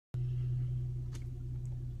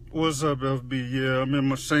What's up, FB? Yeah, I'm in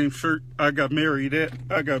my same shirt. I got married at.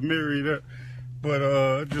 But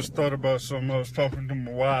I just thought about something. I was talking to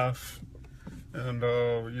my wife, and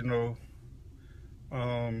it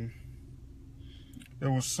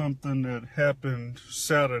was something that happened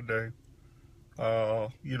Saturday. I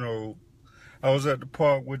was at the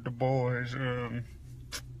park with the boys,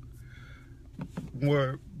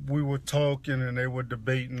 where we were talking, and they were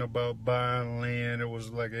debating about buying land. It was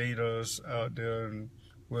like 8 of us out there, and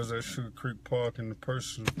was at Sugar Creek Park, and the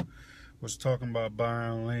person was talking about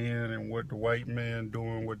buying land and what the white man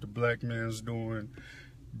doing, what the black man's doing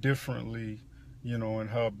differently, and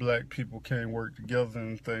how black people can't work together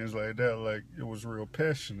and things like that. Like, it was real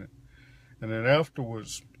passionate. And then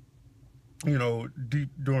afterwards,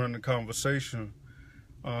 deep during the conversation,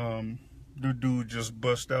 the dude just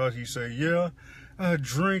bust out. He said, "Yeah, I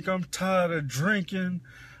drink. I'm tired of drinking.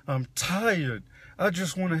 I'm tired. I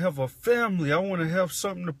just want to have a family. I want to have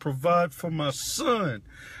something to provide for my son.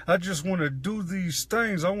 I just want to do these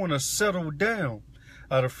things. I want to settle down."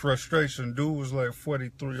 Out of frustration, dude was like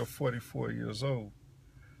 43 or 44 years old.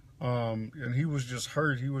 And he was just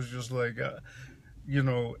hurt. He was just like,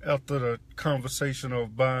 after the conversation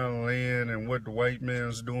of buying land and what the white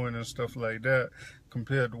man's doing and stuff like that,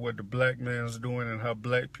 compared to what the black man's doing and how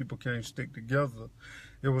black people can't stick together,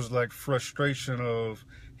 it was like frustration of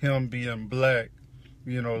him being black,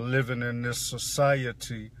 living in this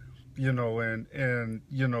society, and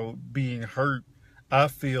being hurt. I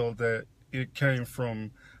feel that it came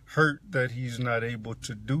from hurt that he's not able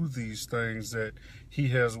to do these things that he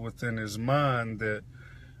has within his mind, that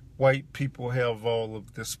white people have all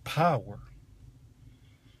of this power.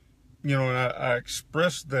 And I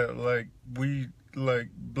expressed that, like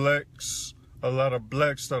blacks, a lot of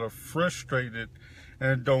blacks that are frustrated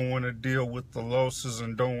and don't want to deal with the losses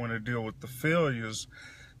and don't want to deal with the failures,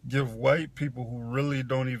 give white people who really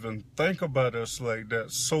don't even think about us like that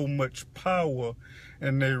so much power,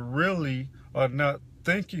 and they really are not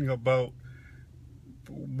thinking about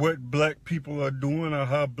what black people are doing or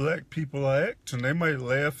how black people are acting. They might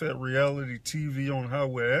laugh at reality TV on how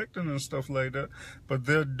we're acting and stuff like that, but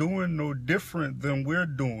they're doing no different than we're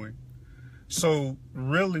doing. So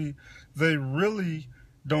really, they really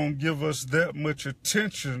don't give us that much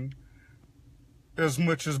attention as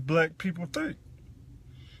much as black people think.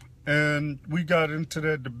 And we got into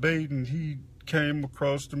that debate, and he came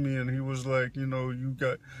across to me and he was like, you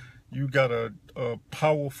got a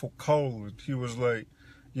powerful calling. He was like,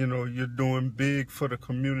 you're doing big for the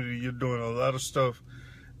community. You're doing a lot of stuff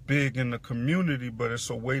big in the community, but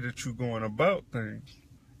it's a way that you're going about things,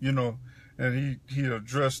 And he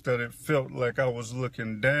addressed that it felt like I was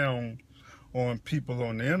looking down on people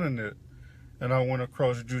on the internet. And I went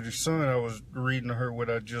across Judy's son. I was reading to her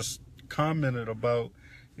what I just commented about.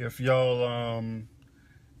 If y'all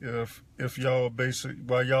if y'all basically,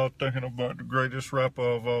 while y'all thinking about the greatest rapper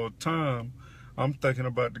of all time, I'm thinking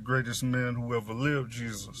about the greatest man who ever lived,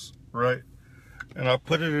 Jesus, right? And I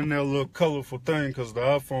put it in that little colorful thing because the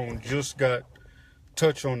iPhone just got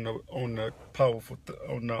touch on the powerful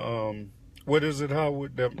what is it, how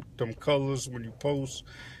with them colors, when you post,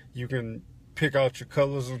 you can pick out your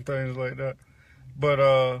colors and things like that. But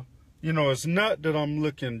it's not that I'm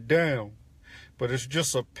looking down, but it's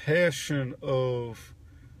just a passion of,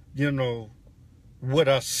 what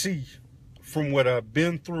I see from what I've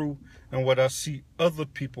been through and what I see other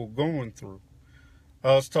people going through.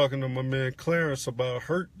 I was talking to my man Clarence about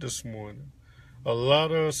hurt this morning. A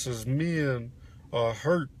lot of us as men are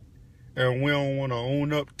hurt, and we don't want to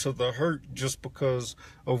own up to the hurt just because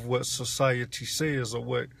of what society says or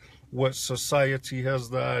what society has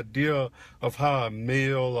the idea of how a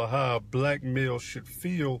male or how a black male should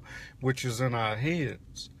feel, which is in our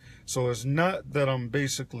heads. So it's not that I'm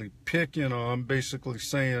basically picking or I'm basically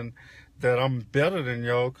saying that I'm better than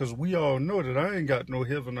y'all, because we all know that I ain't got no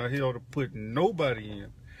heaven or hell to put nobody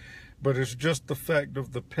in. But it's just the fact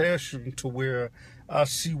of the passion to where I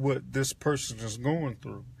see what this person is going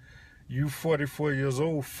through. You 44 years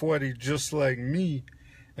old, 40 just like me,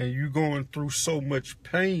 and you going through so much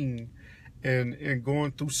pain and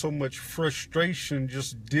going through so much frustration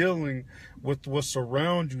just dealing with what's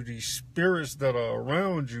around you, these spirits that are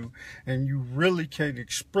around you, and you really can't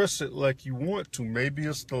express it like you want to. Maybe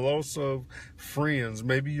it's the loss of friends.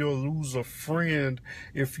 Maybe you'll lose a friend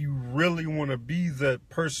if you really want to be that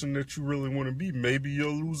person that you really want to be. Maybe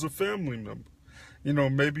you'll lose a family member.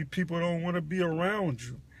 Maybe people don't want to be around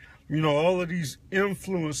you. All of these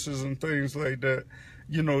influences and things like that,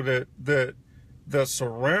 that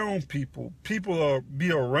surround people. People are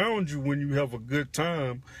be around you when you have a good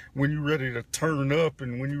time, when you're ready to turn up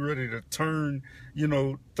and when you're ready to turn,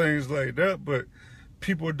 things like that. But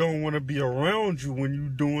people don't want to be around you when you're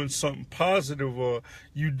doing something positive or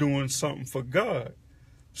you doing something for God.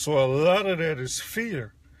 So a lot of that is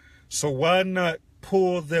fear. So why not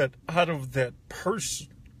pull that out of that person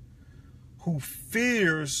who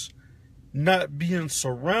fears not being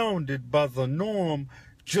surrounded by the norm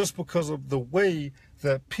just because of the way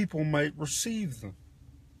that people might receive them?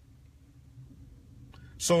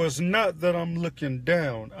 So it's not that I'm looking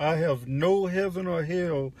down. I have no heaven or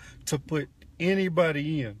hell to put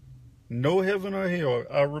anybody in. No heaven or hell.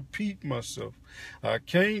 I repeat myself. I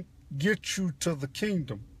can't get you to the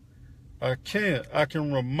kingdom. I can't. I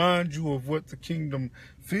can remind you of what the kingdom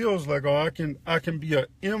feels like, or I can be an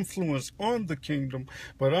influence on the kingdom,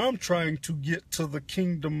 but I'm trying to get to the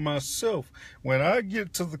kingdom myself. When I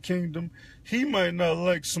get to the kingdom, he might not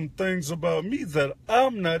like some things about me that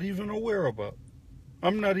I'm not even aware about.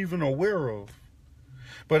 I'm not even aware of.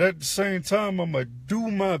 But at the same time, I'm going to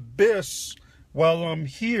do my best while I'm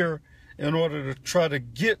here in order to try to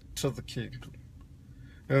get to the kingdom.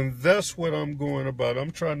 And that's what I'm going about. I'm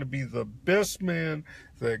trying to be the best man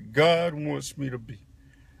that God wants me to be.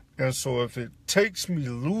 And so if it takes me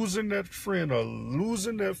losing that friend or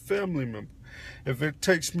losing that family member, if it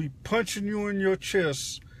takes me punching you in your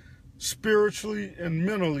chest spiritually and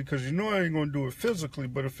mentally, because you know I ain't going to do it physically,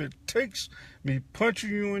 but if it takes me punching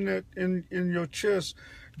you in your chest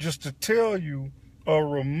just to tell you or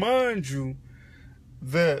remind you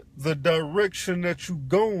that the direction that you're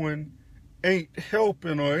going ain't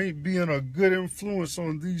helping or ain't being a good influence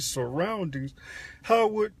on these surroundings, how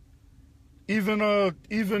would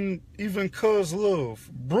even Cuz Love,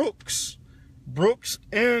 Brooks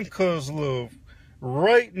and Cuz Love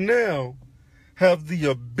right now have the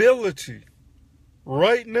ability,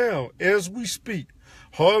 right now as we speak,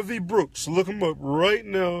 Harvey Brooks, look him up right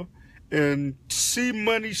now, and C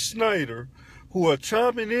Money Snyder, who are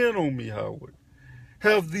chiming in on me, Howard,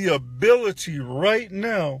 have the ability right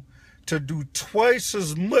now to do twice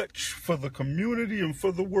as much for the community and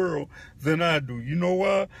for the world than I do. You know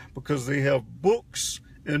why? Because they have books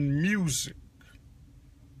and music.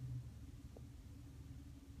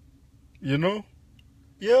 You know?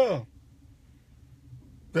 Yeah.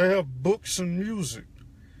 They have books and music.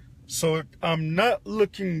 So I'm not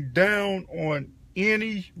looking down on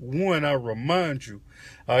anyone, I remind you.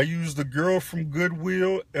 I use the girl from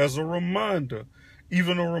Goodwill as a reminder.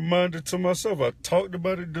 Even a reminder to myself. I talked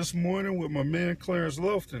about it this morning with my man Clarence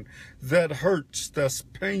Lofton. That hurts. That's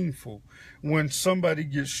painful when somebody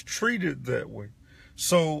gets treated that way.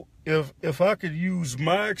 So if I could use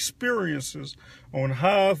my experiences on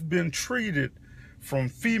how I've been treated from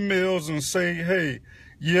females and say, hey,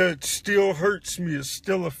 yeah, it still hurts me. It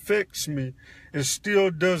still affects me. It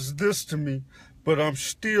still does this to me. But I'm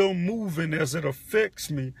still moving as it affects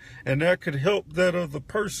me, and that could help that other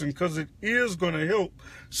person because it is going to help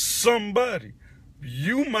somebody.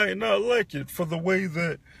 You might not like it for the way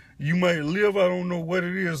that you might live. I don't know what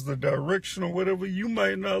it is, the direction or whatever. You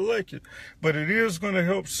might not like it, but it is going to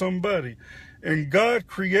help somebody. And God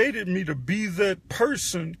created me to be that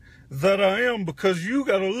person that I am because you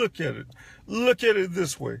got to look at it. Look at it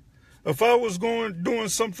this way. If I was doing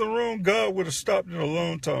something wrong, God would have stopped it a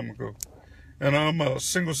long time ago. And I'm out,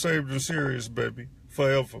 single, saved, and serious, baby,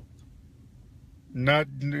 forever. Not,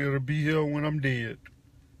 it'll be here when I'm dead.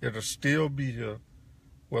 It'll still be here.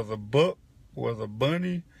 Whether buck, whether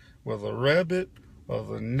bunny, whether rabbit, or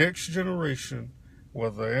the next generation,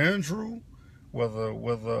 whether Andrew, whether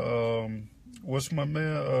what's my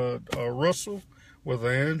man, Russell,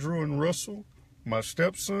 whether Andrew and Russell, my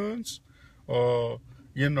stepsons, you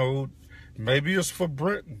know, maybe it's for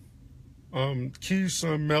Brenton. Key's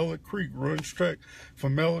son, Mallet Creek, runs track for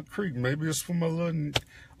Mallet Creek. Maybe it's for my little,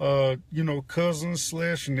 you know, cousins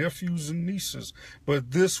 / nephews and nieces.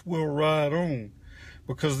 But this will ride on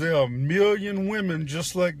because there are a million women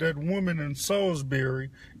just like that woman in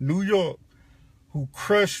Salisbury, New York, who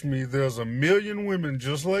crushed me. There's a million women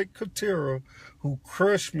just like Katera who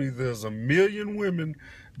crushed me. There's a million women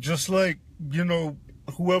just like, you know,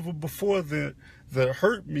 whoever before that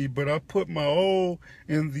hurt me, but I put my all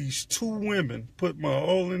in these two women,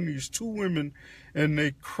 and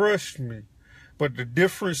they crushed me. But the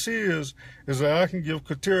difference is that I can give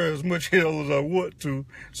Katera as much hell as I want to,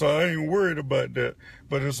 so I ain't worried about that.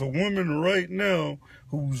 But it's a woman right now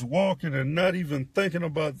who's walking and not even thinking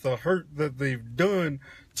about the hurt that they've done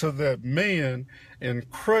to that man and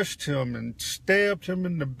crushed him and stabbed him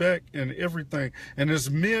in the back and everything. And it's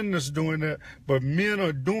men that's doing that, but men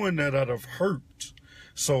are doing that out of hurt.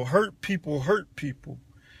 So hurt people.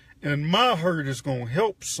 And my hurt is going to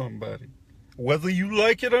help somebody, whether you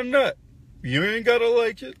like it or not. You ain't got to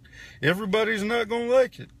like it. Everybody's not going to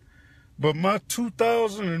like it. But my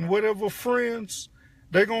 2,000 and whatever friends,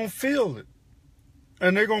 they're going to feel it.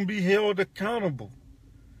 And they're going to be held accountable.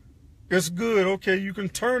 It's good. Okay, you can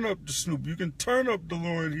turn up to Snoop. You can turn up to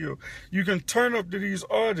Lauryn Hill. You can turn up to these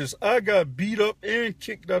artists. I got beat up and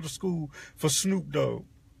kicked out of school for Snoop Dogg.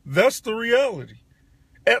 That's the reality.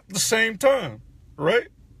 At the same time, right?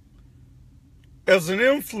 As an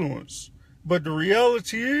influence. But the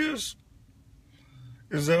reality is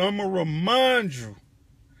that I'm going to remind you,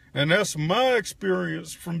 and that's my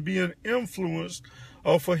experience from being influenced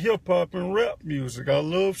off of hip-hop and rap music. I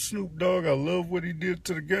love Snoop Dogg. I love what he did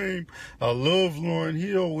to the game. I love Lauryn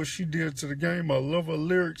Hill, what she did to the game. I love her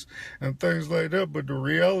lyrics and things like that. But the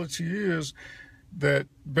reality is that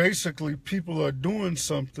basically people are doing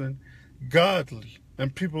something godly,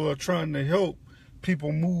 and people are trying to help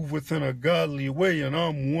people move within a godly way, and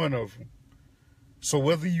I'm one of them. So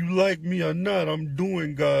whether you like me or not, I'm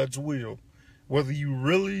doing God's will. Whether you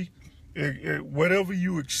really, whatever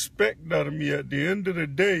you expect out of me, at the end of the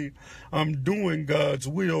day, I'm doing God's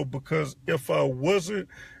will, because if I wasn't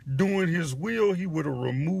doing his will, he would have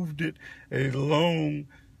removed it a long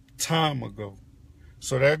time ago.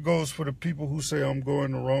 So that goes for the people who say I'm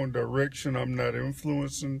going the wrong direction. I'm not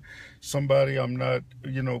influencing somebody. I'm not,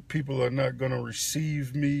 people are not going to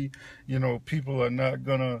receive me. People are not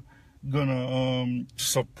going to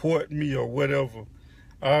support me or whatever.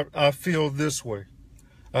 I feel this way.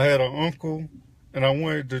 I had an uncle, and I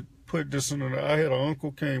wanted to put this in. I had an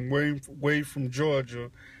uncle came way from Georgia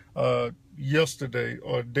yesterday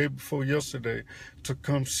or the day before yesterday to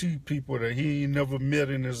come see people that he ain't never met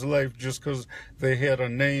in his life just because they had a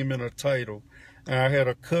name and a title. And I had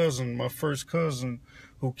a cousin, my first cousin,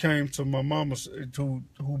 who came to my mama's, who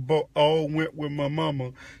all went with my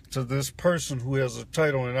mama to this person who has a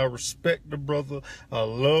title. And I respect the brother. I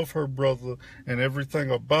love her brother and everything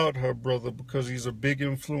about her brother, because he's a big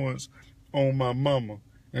influence on my mama,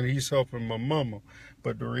 and he's helping my mama.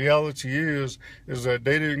 But the reality is that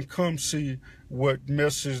they didn't come see what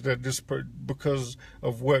message that because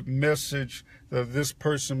of what message that this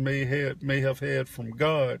person may have had from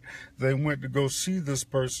God. They went to go see this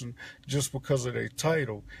person just because of their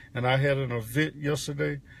title. And I had an event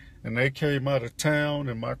yesterday, and they came out of town,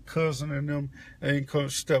 and my cousin and them ain't come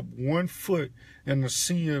step 1 foot into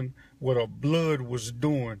seeing what a blood was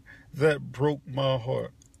doing. That broke my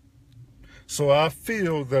heart. So I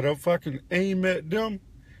feel that if I can aim at them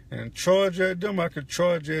and charge at them, I can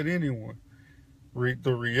charge at anyone.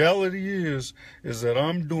 The reality is that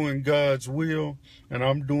I'm doing God's will, and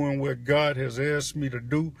I'm doing what God has asked me to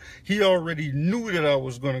do. He already knew that I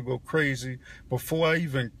was going to go crazy before I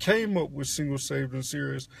even came up with Single, Saved, and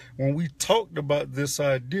Serious. When we talked about this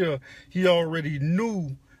idea, he already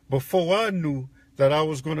knew before I knew that I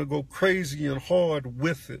was going to go crazy and hard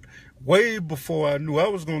with it. Way before I knew. I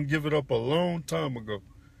was going to give it up a long time ago.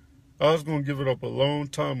 I was going to give it up a long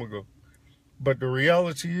time ago. But the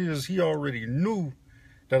reality is he already knew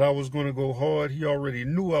that I was going to go hard. He already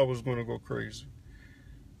knew I was going to go crazy.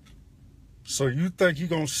 So you think he's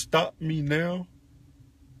going to stop me now?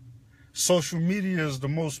 Social media is the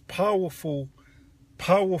most powerful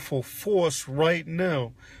force right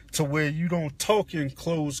now, to where you don't talk in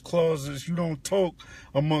closed closets. You don't talk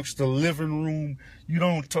amongst the living room. You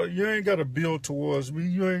don't talk. You ain't got to build towards me.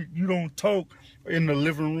 You don't talk in the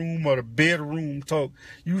living room or the bedroom talk.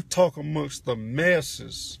 You talk amongst the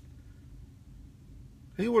masses.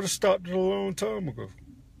 He would have stopped it a long time ago.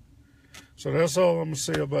 So that's all I'm going to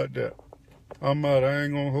say about that. I'm out. I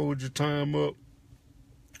ain't going to hold your time up.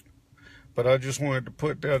 But I just wanted to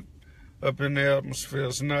put that up in the atmosphere.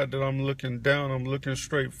 It's not that I'm looking down, I'm looking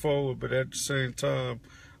straight forward, but at the same time,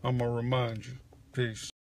 I'm going to remind you. Peace.